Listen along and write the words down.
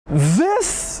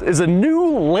This is a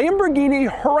new Lamborghini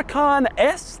Huracan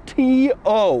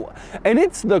STO, and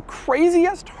it's the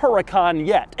craziest Huracan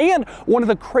yet, and one of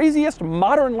the craziest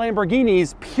modern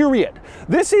Lamborghinis, period.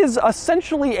 This is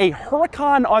essentially a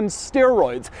Huracan on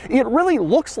steroids. It really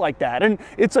looks like that, and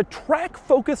it's a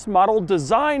track-focused model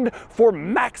designed for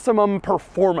maximum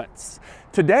performance.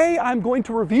 Today, I'm going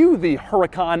to review the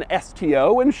Huracan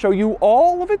STO and show you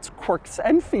all of its quirks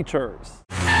and features.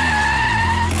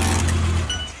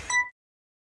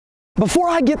 Before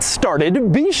I get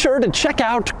started, be sure to check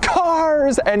out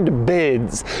Cars and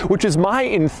Bids, which is my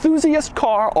enthusiast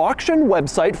car auction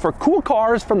website for cool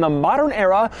cars from the modern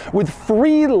era with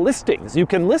free listings. You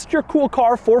can list your cool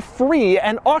car for free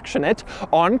and auction it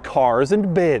on Cars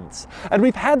and Bids. And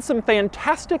we've had some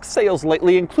fantastic sales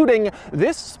lately, including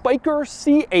this Spiker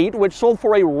C8, which sold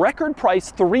for a record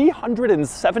price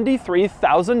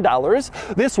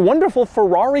 $373,000. This wonderful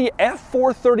Ferrari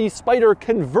F430 Spider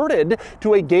converted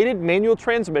to a gated manual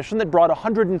transmission that brought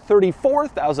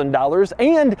 $134,000,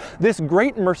 and this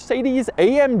great Mercedes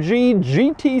AMG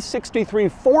GT63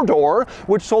 4-door,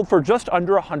 which sold for just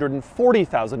under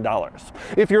 $140,000.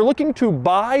 If you're looking to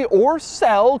buy or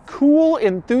sell cool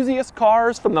enthusiast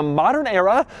cars from the modern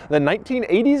era, the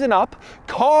 1980s and up,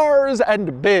 Cars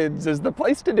and Bids is the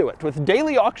place to do it. With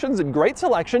daily auctions and great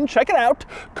selection, check it out,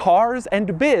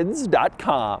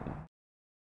 carsandbids.com.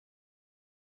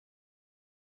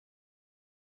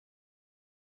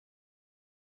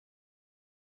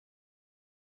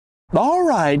 All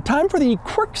right, time for the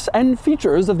quirks and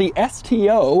features of the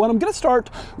STO, and I'm going to start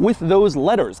with those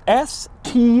letters.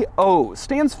 STO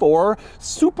stands for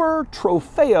Super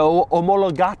Trofeo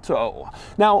Omologato.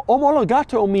 Now,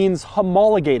 omologato means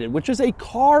homologated, which is a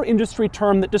car industry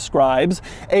term that describes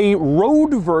a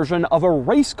road version of a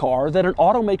race car that an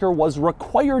automaker was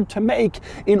required to make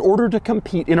in order to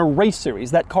compete in a race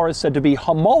series. That car is said to be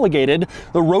homologated,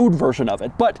 the road version of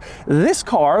it. But this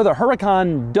car, the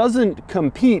Huracan, doesn't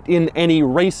compete in any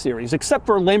race series, except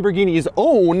for Lamborghini's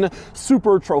own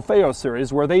Super Trofeo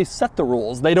series, where they set the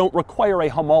rules. They don't require a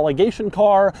homologation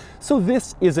car, so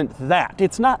this isn't that.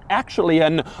 It's not actually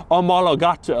an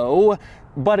omologato,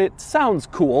 but it sounds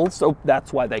cool, so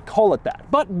that's why they call it that.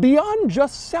 But beyond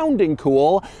just sounding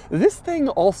cool, this thing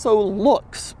also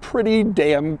looks pretty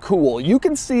damn cool. You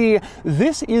can see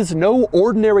this is no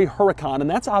ordinary Huracan, and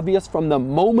that's obvious from the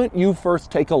moment you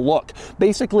first take a look.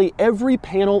 Basically, every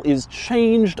panel is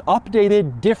changed,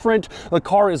 updated, different. The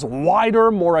car is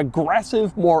wider, more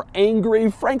aggressive, more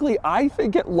angry. Frankly, I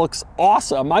think it looks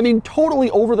awesome. I mean, totally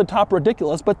over-the-top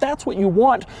ridiculous, but that's what you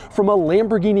want from a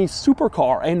Lamborghini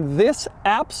supercar, and this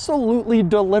absolutely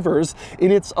delivers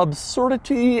in its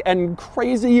absurdity and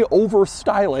crazy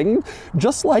over-styling,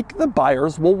 just like the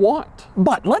buyers will want.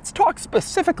 But let's talk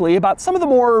specifically about some of the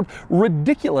more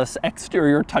ridiculous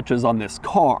exterior touches on this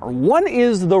car. One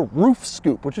is the roof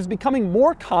scoop, which is becoming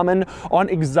more common on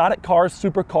exotic cars,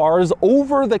 supercars.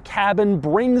 Over the cabin,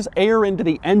 brings air into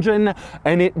the engine,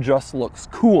 and it just looks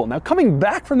cool. Now, coming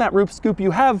back from that roof scoop,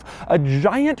 you have a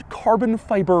giant carbon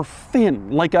fiber fin,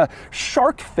 like a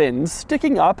shark fin,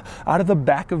 sticking up out of the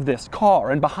back of this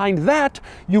car. And behind that,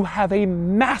 you have a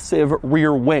massive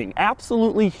rear wing.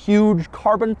 Absolutely huge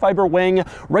carbon fiber wing.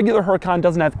 Regular Huracan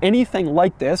doesn't have anything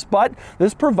like this, but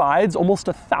this provides almost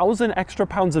 1,000 extra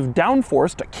pounds of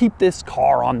downforce to keep this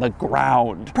car on the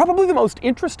ground. Probably the most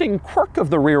interesting quirk of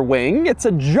the rear wing, it's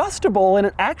adjustable, and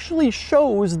it actually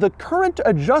shows the current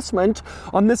adjustment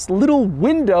on this little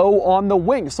window on the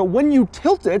wing. So when you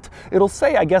tilt it, it'll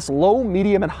say, I guess, low,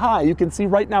 medium, and high. You can see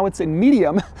right now it's in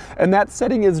medium, and that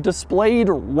setting is displayed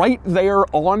right there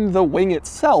on the wing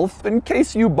itself in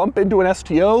case you bump into an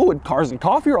STO at Cars and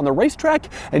Coffee or on the racetrack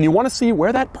and you want to see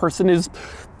where that person is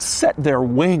set their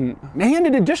wing. And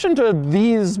in addition to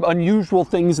these unusual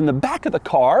things in the back of the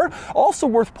car, also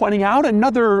worth pointing out,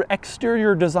 another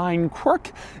exterior design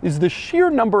quirk is the sheer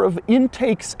number of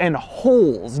intakes and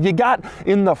holes. You got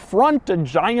in the front a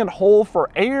giant hole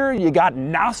for air, you got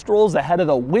nostrils ahead of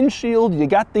the windshield, you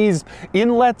got these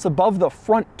inlets above the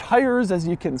front tires, as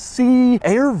you can see,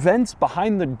 air vents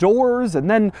behind the doors, and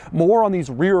then more on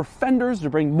these rear fenders to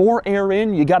bring more air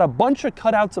in. You got a bunch of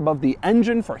cutouts above the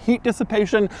engine for heat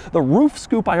dissipation, the roof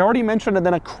scoop I already mentioned, and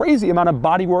then a crazy amount of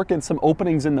bodywork and some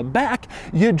openings in the back.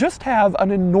 You just have an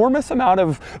enormous amount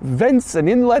of vents and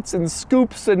inlets and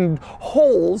scoops and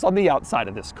holes on the outside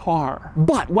of this car.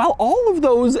 But while all of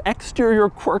those exterior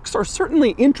quirks are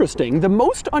certainly interesting, the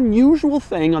most unusual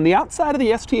thing on the outside of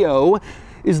the STO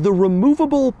is the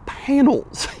removable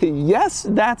panels. Yes,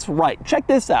 that's right. Check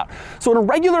this out. So in a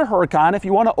regular Huracan, if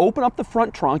you want to open up the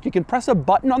front trunk, you can press a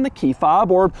button on the key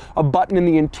fob or a button in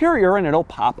the interior and it'll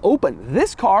pop open.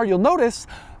 This car, you'll notice,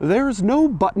 there's no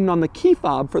button on the key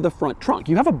fob for the front trunk.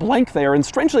 You have a blank there, and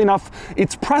strangely enough,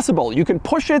 it's pressable. You can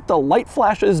push it, the light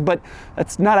flashes, but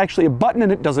that's not actually a button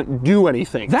and it doesn't do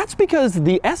anything. That's because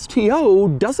the STO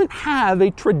doesn't have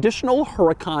a traditional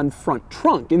Huracan front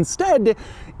trunk. Instead,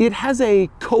 it has a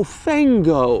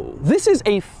cofango. This is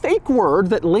a fake word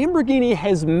that Lamborghini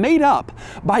has made up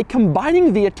by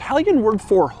combining the Italian word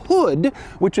for hood,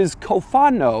 which is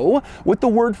cofano, with the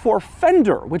word for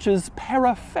fender, which is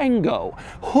parafango.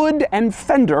 Hood and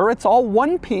fender, it's all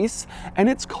one piece, and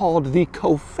it's called the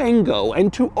cofango.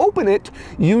 And to open it,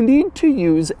 you need to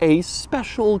use a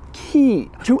special key.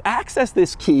 To access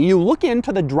this key, you look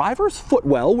into the driver's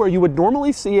footwell, where you would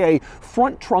normally see a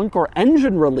front trunk or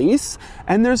engine release,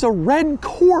 and there's a red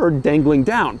cord dangling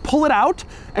down. Pull it out,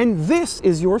 and this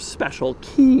is your special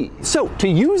key. So to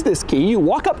use this key, you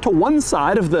walk up to one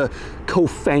side of the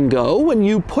cofango and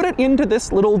you put it into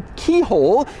this little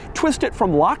keyhole, twist it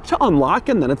from lock to unlock,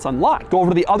 and then it's unlocked. Go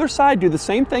over to the other side, do the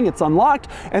same thing, it's unlocked,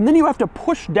 and then you have to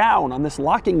push down on this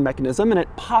locking mechanism and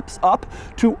it pops up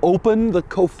to open the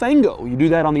cofango. You do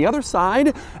that on the other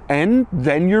side, and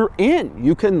then you're in.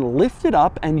 You can lift it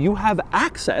up and you have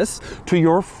access to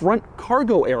your front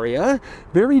cargo area,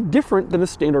 very different than a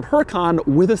standard Huracan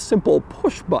with a simple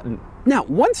push button. Now,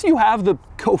 once you have the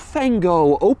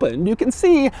cofango opened, you can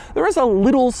see there is a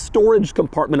little storage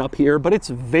compartment up here, but it's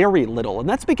very little. And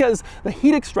that's because the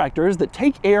heat extractors that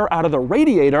take air out of the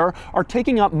radiator are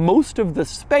taking up most of the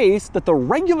space that the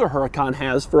regular Huracan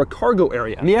has for a cargo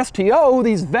area. In the STO,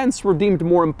 these vents were deemed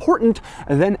more important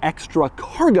than extra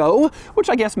cargo, which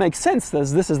I guess makes sense,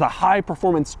 as this is the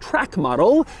high-performance track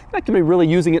model that can be really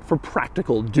using it for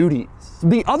practical duties.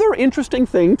 The other interesting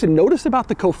thing to notice about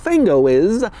the cofango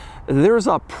is there's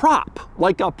a prop,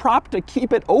 like a prop to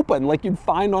keep it open, like you'd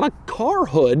find on a car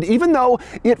hood, even though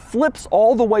it flips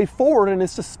all the way forward and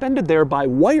is suspended there by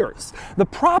wires. The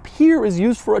prop here is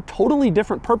used for a totally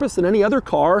different purpose than any other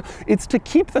car. It's to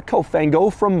keep the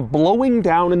cofango from blowing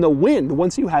down in the wind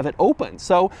once you have it open.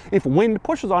 So if wind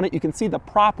pushes on it, you can see the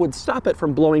prop would stop it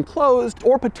from blowing closed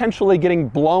or potentially getting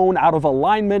blown out of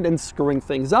alignment and screwing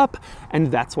things up,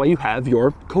 and that's why you have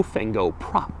your cofango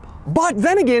prop. But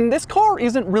then again, this car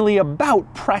isn't really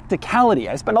about practicality.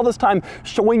 I spent all this time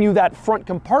showing you that front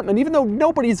compartment, even though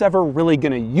nobody's ever really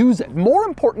gonna use it. More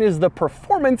important is the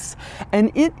performance,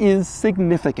 and it is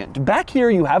significant. Back here,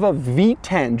 you have a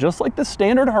V10, just like the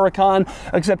standard Huracan,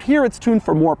 except here it's tuned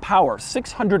for more power,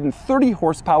 630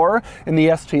 horsepower in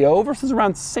the STO versus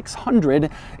around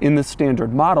 600 in the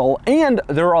standard model. And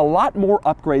there are a lot more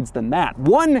upgrades than that.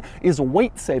 One is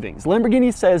weight savings.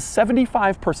 Lamborghini says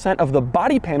 75% of the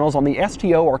body panels on the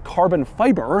STO are carbon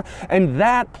fiber, and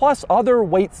that plus other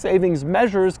weight savings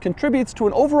measures contributes to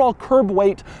an overall curb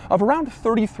weight of around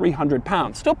 3,300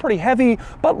 pounds. Still pretty heavy,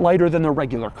 but lighter than the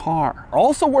regular car.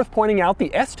 Also worth pointing out, the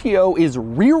STO is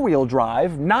rear-wheel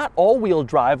drive, not all-wheel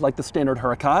drive like the standard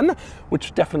Huracan,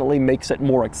 which definitely makes it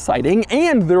more exciting,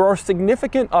 and there are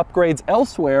significant upgrades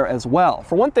elsewhere as well.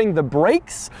 For one thing, the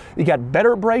brakes, you got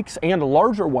better brakes and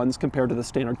larger ones compared to the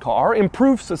standard car,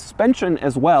 improved suspension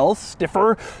as well,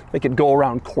 stiffer, they could go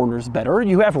around corners better.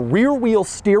 You have rear wheel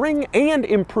steering and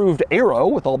improved aero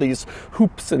with all these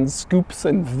hoops and scoops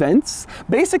and vents.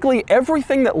 Basically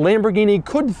everything that Lamborghini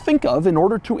could think of in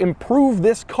order to improve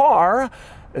this car,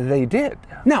 they did.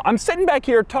 Now, I'm sitting back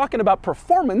here talking about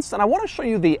performance, and I want to show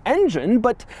you the engine,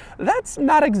 but that's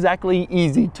not exactly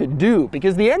easy to do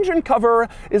because the engine cover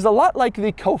is a lot like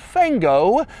the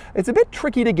cofango. It's a bit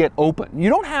tricky to get open. You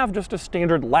don't have just a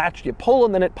standard latch. You pull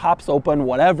and then it pops open,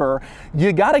 whatever.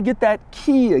 You got to get that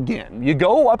key again. You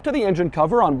go up to the engine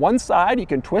cover on one side, you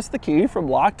can twist the key from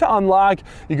lock to unlock.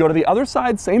 You go to the other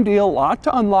side, same deal, lock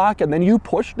to unlock, and then you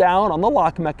push down on the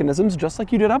lock mechanisms just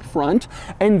like you did up front.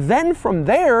 And then from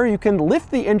there, you can lift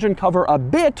the engine cover a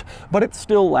bit, but it's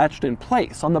still latched in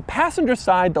place. On the passenger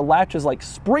side, the latch is like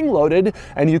spring-loaded,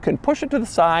 and you can push it to the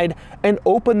side and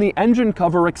open the engine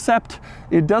cover, except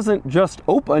it doesn't just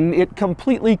open, it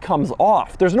completely comes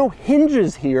off. There's no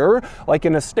hinges here, like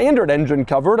in a standard engine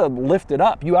cover, to lift it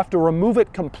up. You have to remove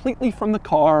it completely from the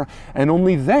car, and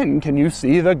only then can you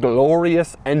see the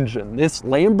glorious engine. This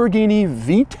Lamborghini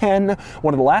V10,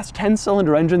 one of the last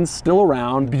 10-cylinder engines still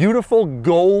around, beautiful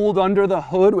gold under the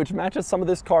hood, which matches some of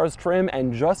this car's trim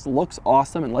and just looks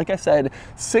awesome. And like I said,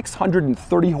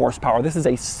 630 horsepower. This is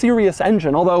a serious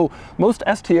engine, although most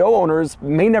STO owners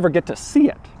may never get to see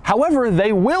it. However,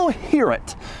 they will hear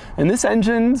it. And this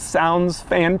engine sounds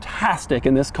fantastic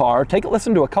in this car. Take a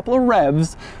listen to a couple of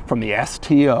revs from the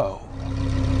STO.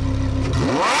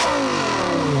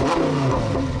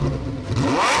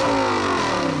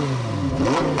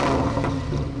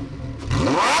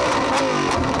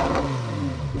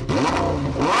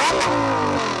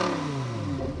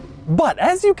 But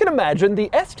as you can imagine, the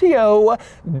STO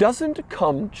doesn't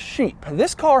come cheap.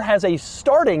 This car has a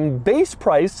starting base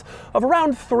price of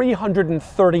around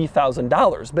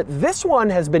 $330,000, but this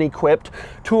one has been equipped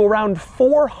to around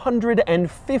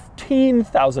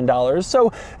 $415,000,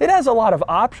 so it has a lot of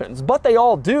options, but they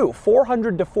all do.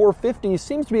 400 to 450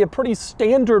 seems to be a pretty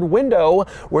standard window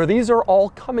where these are all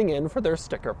coming in for their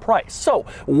sticker price. So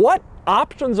what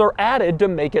options are added to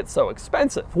make it so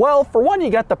expensive? Well, for one, you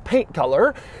got the paint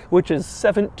color, which is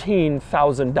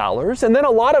 $17,000, and then a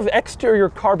lot of exterior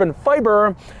carbon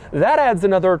fiber, that adds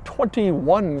another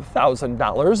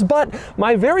 $21,000. But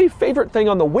my very favorite thing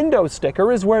on the window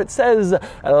sticker is where it says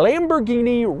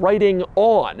Lamborghini writing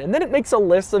on, and then it makes a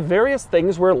list of various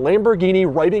things where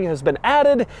Lamborghini writing has been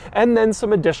added, and then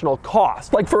some additional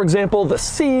costs. Like, for example, the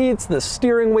seats, the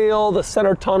steering wheel, the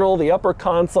center tunnel, the upper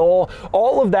console,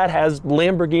 all of that has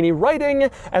Lamborghini writing,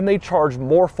 and they charge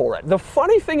more for it. The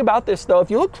funny thing about this, though,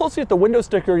 if you look closely at the window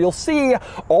sticker, you'll see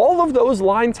all of those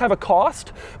lines have a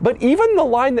cost, but even the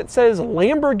line that says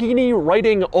Lamborghini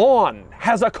writing on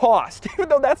has a cost, even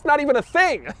though that's not even a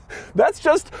thing. That's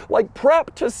just like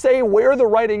prep to say where the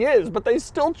writing is, but they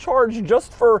still charge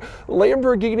just for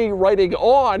Lamborghini writing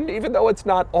on, even though it's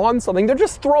not on something. They're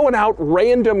just throwing out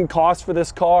random costs for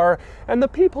this car, and the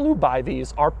people who buy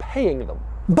these are paying them.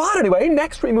 But anyway,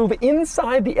 next we move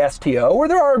inside the STO, where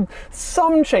there are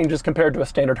some changes compared to a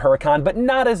standard Huracan, but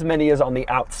not as many as on the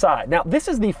outside. Now, this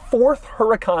is the 4th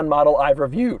Huracan model I've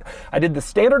reviewed. I did the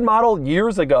standard model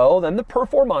years ago, then the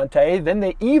Performante, then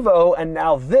the Evo, and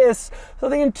now this. So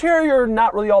the interior,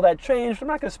 not really all that changed. I'm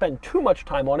not going to spend too much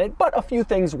time on it, but a few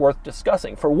things worth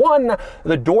discussing. For one,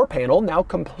 the door panel, now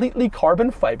completely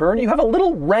carbon fiber, and you have a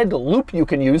little red loop you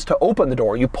can use to open the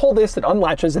door. You pull this, it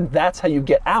unlatches, and that's how you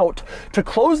get out. To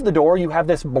close the door, you have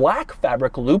this black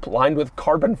fabric loop lined with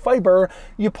carbon fiber.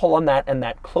 You pull on that and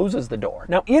that closes the door.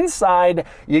 Now inside,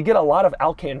 you get a lot of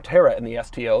Alcantara in the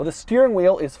STO. The steering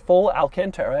wheel is full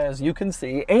Alcantara, as you can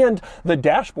see, and the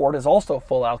dashboard is also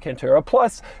full Alcantara.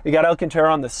 Plus, you got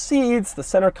Alcantara on the seats, the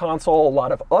center console, a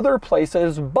lot of other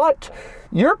places, but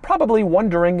you're probably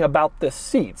wondering about the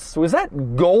seats. So is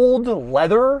that gold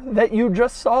leather that you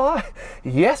just saw?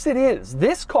 Yes, it is.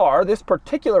 This car, this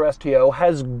particular STO,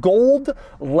 has gold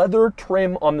leather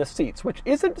trim on the seats, which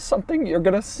isn't something you're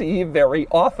gonna see very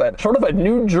often. Sort of a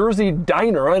New Jersey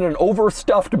diner in an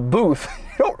overstuffed booth.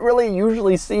 You don't really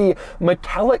usually see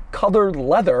metallic colored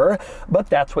leather, but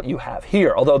that's what you have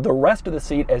here. Although the rest of the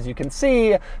seat, as you can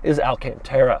see, is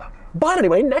Alcantara. But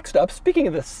anyway, next up, speaking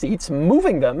of the seats,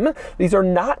 moving them, these are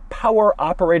not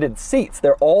power-operated seats.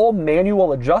 They're all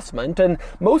manual adjustment, and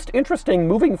most interesting,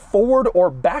 moving forward or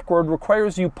backward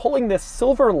requires you pulling this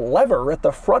silver lever at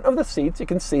the front of the seats, you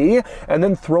can see, and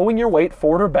then throwing your weight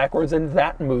forward or backwards, and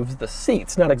that moves the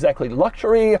seats. Not exactly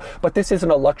luxury, but this isn't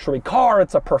a luxury car,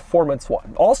 it's a performance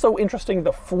one. Also interesting,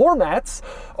 the floor mats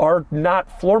are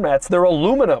not floor mats, they're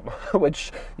aluminum,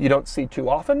 which you don't see too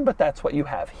often, but that's what you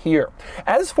have here.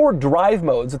 As for drive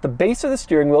modes, at the base of the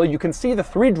steering wheel, you can see the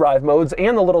 3 drive modes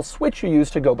and the little switch you use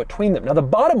to go between them. Now the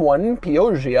bottom one,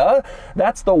 Pioggia,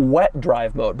 that's the wet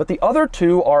drive mode, but the other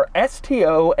 2 are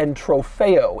STO and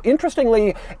Trofeo.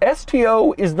 Interestingly,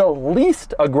 STO is the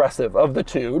least aggressive of the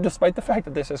 2, despite the fact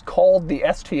that this is called the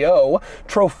STO.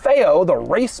 Trofeo, the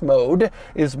race mode,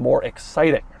 is more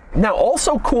exciting. Now,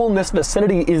 also cool in this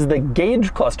vicinity is the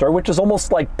gauge cluster, which is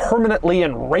almost like permanently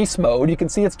in race mode. You can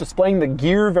see it's displaying the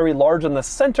gear very large in the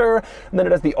center, and then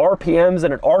it has the RPMs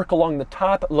and an arc along the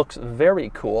top. It looks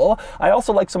very cool. I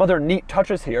also like some other neat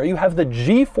touches here. You have the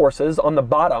G-forces on the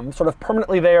bottom, sort of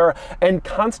permanently there and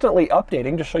constantly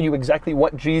updating to show you exactly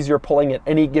what G's you're pulling at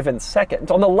any given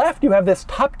second. On the left, you have this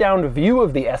top-down view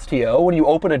of the STO. When you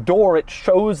open a door, it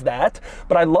shows that,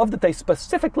 but I love that they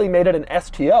specifically made it an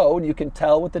STO, and you can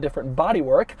tell with the different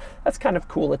bodywork. That's kind of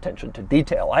cool attention to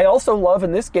detail. I also love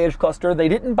in this gauge cluster, they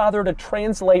didn't bother to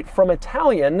translate from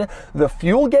Italian the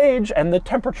fuel gauge and the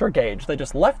temperature gauge. They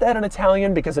just left that in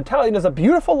Italian because Italian is a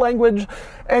beautiful language,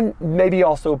 and maybe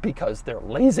also because they're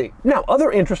lazy. Now, other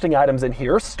interesting items in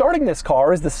here, starting this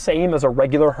car is the same as a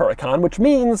regular Huracan, which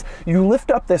means you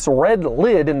lift up this red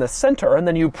lid in the center and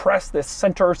then you press this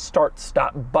center start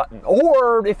stop button.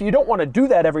 Or if you don't want to do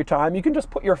that every time, you can just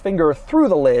put your finger through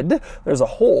the lid. There's a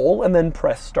hole pole and then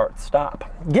press start stop.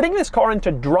 Getting this car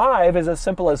into drive is as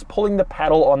simple as pulling the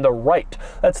paddle on the right.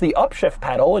 That's the upshift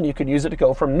pedal, and you can use it to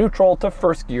go from neutral to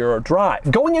first gear or drive.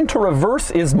 Going into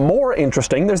reverse is more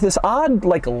interesting. There's this odd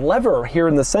like lever here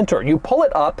in the center. You pull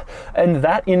it up and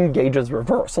that engages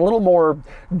reverse. A little more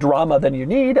drama than you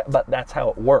need, but that's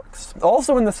how it works.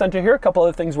 Also in the center here, a couple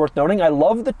other things worth noting. I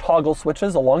love the toggle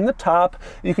switches along the top.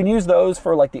 You can use those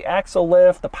for like the axle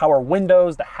lift, the power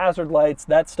windows, the hazard lights,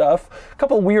 that stuff. A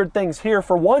couple weird things here.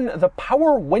 For one, the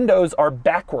power windows are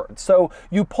backwards. So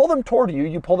you pull them toward you,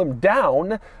 you pull them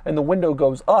down and the window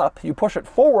goes up. You push it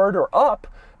forward or up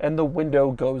and the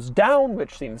window goes down,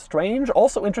 which seems strange.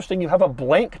 Also interesting, you have a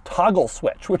blank toggle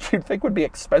switch, which you'd think would be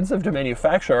expensive to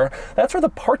manufacture. That's where the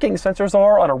parking sensors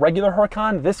are on a regular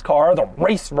Huracan. This car, the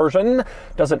race version,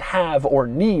 doesn't have or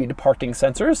need parking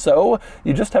sensors, so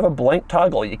you just have a blank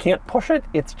toggle. You can't push it,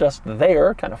 it's just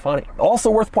there, kind of funny.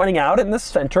 Also worth pointing out, in the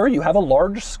center, you have a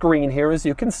large screen here, as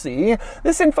you can see.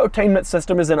 This infotainment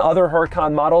system is in other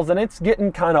Huracan models, and it's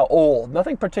getting kind of old.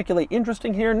 Nothing particularly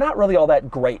interesting here, not really all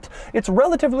that great. It's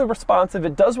relatively responsive,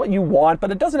 it does what you want, but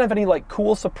it doesn't have any like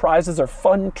cool surprises or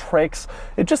fun tricks.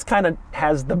 It just kind of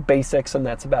has the basics and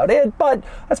that's about it, but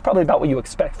that's probably about what you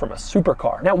expect from a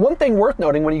supercar. Now, one thing worth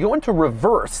noting, when you go into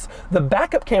reverse, the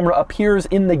backup camera appears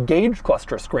in the gauge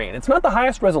cluster screen. It's not the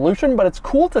highest resolution, but it's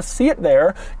cool to see it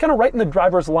there, kind of right in the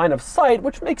driver's line of sight,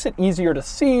 which makes it easier to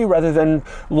see rather than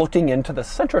looking into the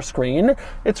center screen.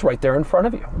 It's right there in front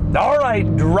of you. All right,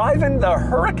 driving the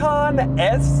Huracan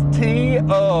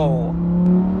STO.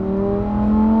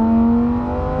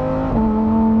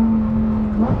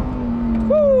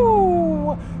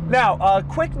 Now, a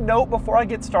quick note before I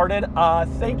get started.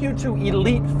 Thank you to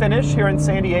Elite Finish here in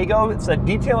San Diego. It's a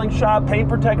detailing shop, paint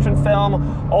protection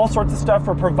film, all sorts of stuff,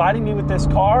 for providing me with this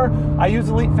car. I use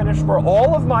Elite Finish for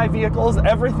all of my vehicles,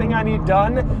 everything I need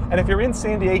done. And if you're in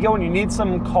San Diego and you need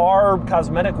some car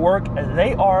cosmetic work,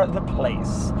 they are the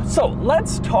place. So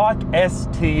let's talk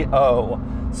STO.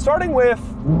 Starting with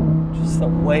just the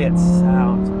way it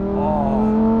sounds. Oh.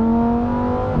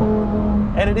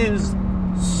 And it is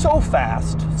so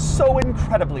fast, so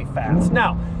incredibly fast.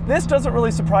 Now, this doesn't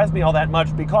really surprise me all that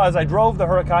much because I drove the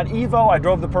Huracan Evo, I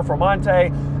drove the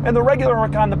Performante, and the regular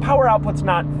Huracan. The power output's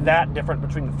not that different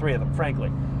between the three of them,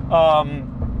 frankly.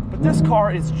 But this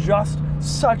car is just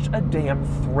such a damn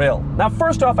thrill. Now,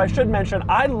 first off, I should mention,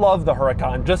 I love the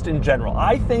Huracan just in general.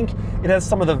 I think it has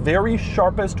some of the very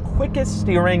sharpest, quickest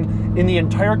steering in the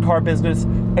entire car business,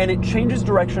 and it changes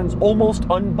directions almost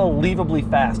unbelievably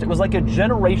fast. It was like a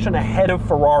generation ahead of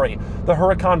Ferrari, the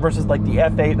Huracan versus like the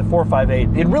F8, the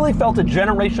 458. It really felt a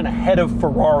generation ahead of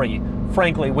Ferrari,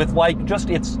 frankly, with like just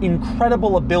its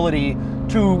incredible ability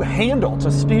to handle,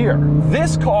 to steer.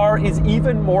 This car is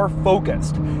even more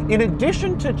focused. In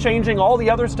addition to changing all the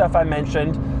other stuff I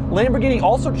mentioned, Lamborghini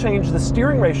also changed the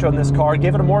steering ratio in this car,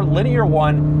 gave it a more linear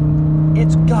one.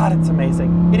 It's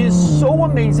amazing. It is so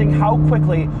amazing how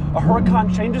quickly a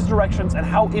Huracan changes directions and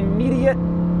how immediate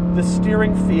the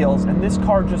steering feels, and this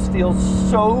car just feels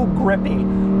so grippy.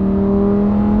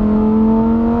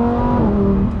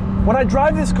 When I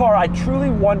drive this car, I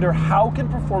truly wonder, how can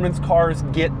performance cars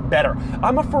get better?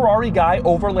 I'm a Ferrari guy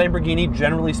over Lamborghini,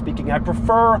 generally speaking. I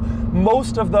prefer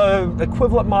most of the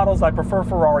equivalent models. I prefer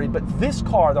Ferrari, but this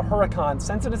car, the Huracan,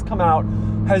 since it has come out,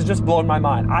 has just blown my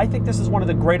mind. I think this is one of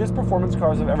the greatest performance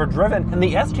cars I've ever driven, and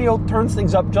the STO turns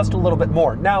things up just a little bit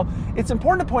more. Now, it's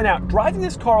important to point out, driving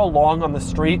this car along on the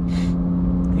street,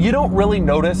 you don't really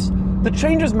notice. The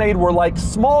changes made were like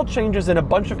small changes in a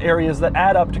bunch of areas that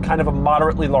add up to kind of a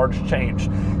moderately large change.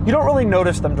 You don't really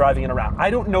notice them driving it around. I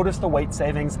don't notice the weight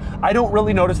savings. I don't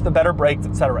really notice the better brakes,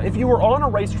 etc. If you were on a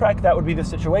racetrack, that would be the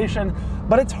situation,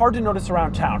 but it's hard to notice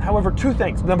around town. However, two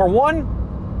things. Number one,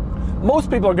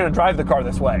 most people are going to drive the car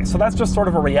this way, so that's just sort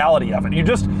of a reality of it. You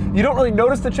don't really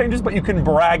notice the changes, but you can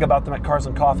brag about them at Cars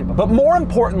and Coffee. But more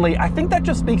importantly, I think that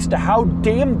just speaks to how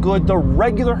damn good the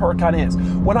regular Huracan is.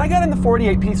 When I got in the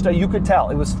 48 Pista, you could tell.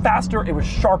 It was faster, it was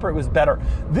sharper, it was better.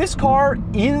 This car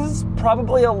is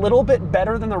probably a little bit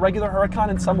better than the regular Huracan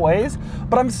in some ways,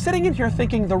 but I'm sitting in here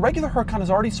thinking, the regular Huracan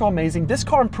is already so amazing. This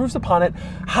car improves upon it.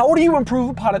 How do you improve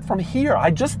upon it from here?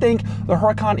 I just think the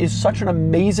Huracan is such an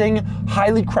amazing,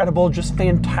 highly credible, just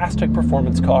fantastic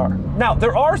performance car. Now,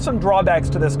 there are some drawbacks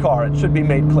to this car, it should be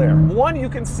made clear. One, you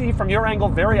can see from your angle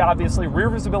very obviously, rear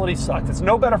visibility sucks. It's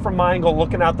no better from my angle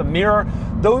looking out the mirror.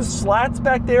 Those slats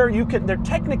back there, they're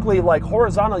technically like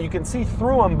horizontal, you can see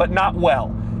through them, but not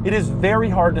well. it is very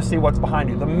hard to see what's behind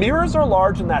you. The mirrors are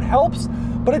large and that helps,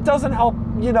 but it doesn't help,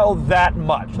 you know, that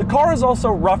much. The car is also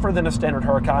rougher than a standard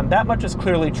Huracan. That much is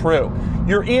clearly true.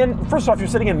 First off, you're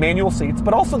sitting in manual seats,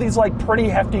 but also these like pretty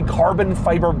hefty carbon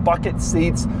fiber bucket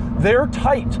seats. They're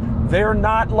tight. They're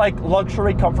not like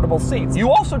luxury comfortable seats. You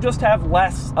also just have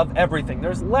less of everything.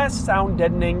 There's less sound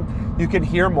deadening. You can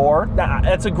hear more.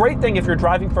 That's a great thing if you're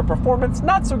driving for performance.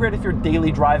 Not so great if you're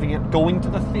daily driving it, going to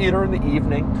the theater in the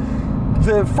evening.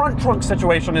 The front trunk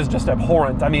situation is just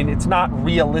abhorrent. I mean, it's not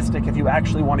realistic if you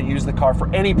actually want to use the car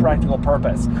for any practical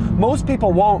purpose. Most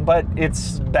people won't, but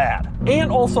it's bad.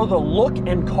 And also the look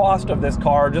and cost of this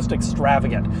car are just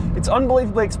extravagant. It's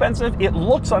unbelievably expensive. It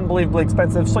looks unbelievably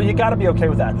expensive, so you gotta be okay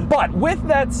with that. But with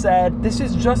that said, this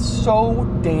is just so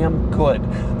damn good.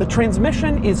 The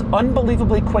transmission is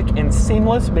unbelievably quick and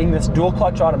seamless, being this dual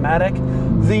clutch automatic.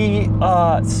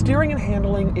 The steering and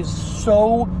handling is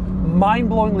so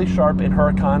mind-blowingly sharp in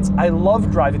Huracans. I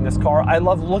love driving this car. I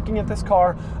love looking at this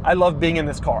car. I love being in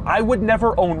this car. I would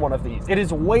never own one of these. It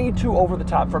is way too over the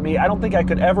top for me. I don't think I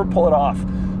could ever pull it off,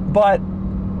 but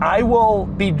I will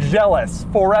be jealous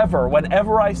forever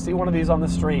whenever I see one of these on the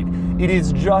street. It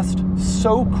is just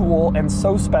so cool and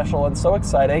so special and so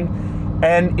exciting,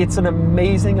 and it's an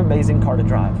amazing, amazing car to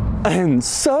drive. And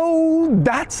so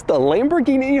that's the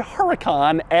Lamborghini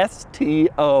Huracan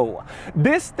STO.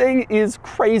 This thing is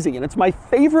crazy, and it's my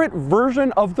favorite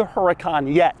version of the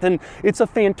Huracan yet, and it's a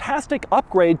fantastic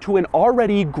upgrade to an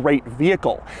already great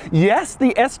vehicle. Yes,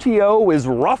 the STO is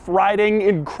rough riding,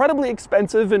 incredibly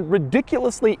expensive, and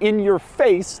ridiculously in your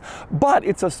face, but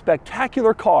it's a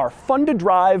spectacular car, fun to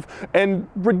drive, and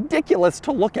ridiculous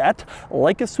to look at,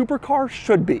 like a supercar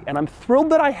should be. And I'm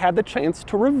thrilled that I had the chance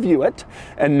to review it,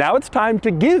 and now it's time to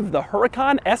give the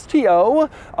Huracan STO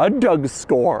a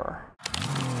DOUGSCORE.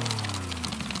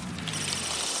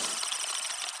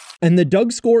 And the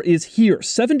DOUGSCORE is here,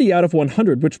 70 out of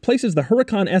 100, which places the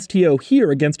Huracan STO here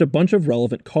against a bunch of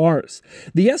relevant cars.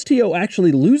 The STO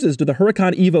actually loses to the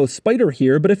Huracan Evo Spider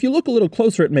here, but if you look a little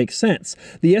closer it makes sense.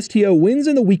 The STO wins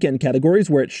in the weekend categories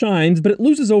where it shines, but it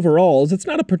loses overall as it's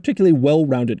not a particularly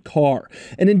well-rounded car.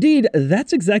 And indeed,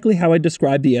 that's exactly how I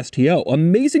describe the STO.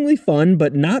 Amazingly fun,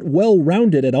 but not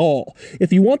well-rounded at all.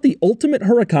 If you want the ultimate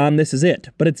Huracan, this is it,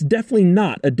 but it's definitely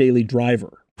not a daily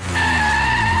driver.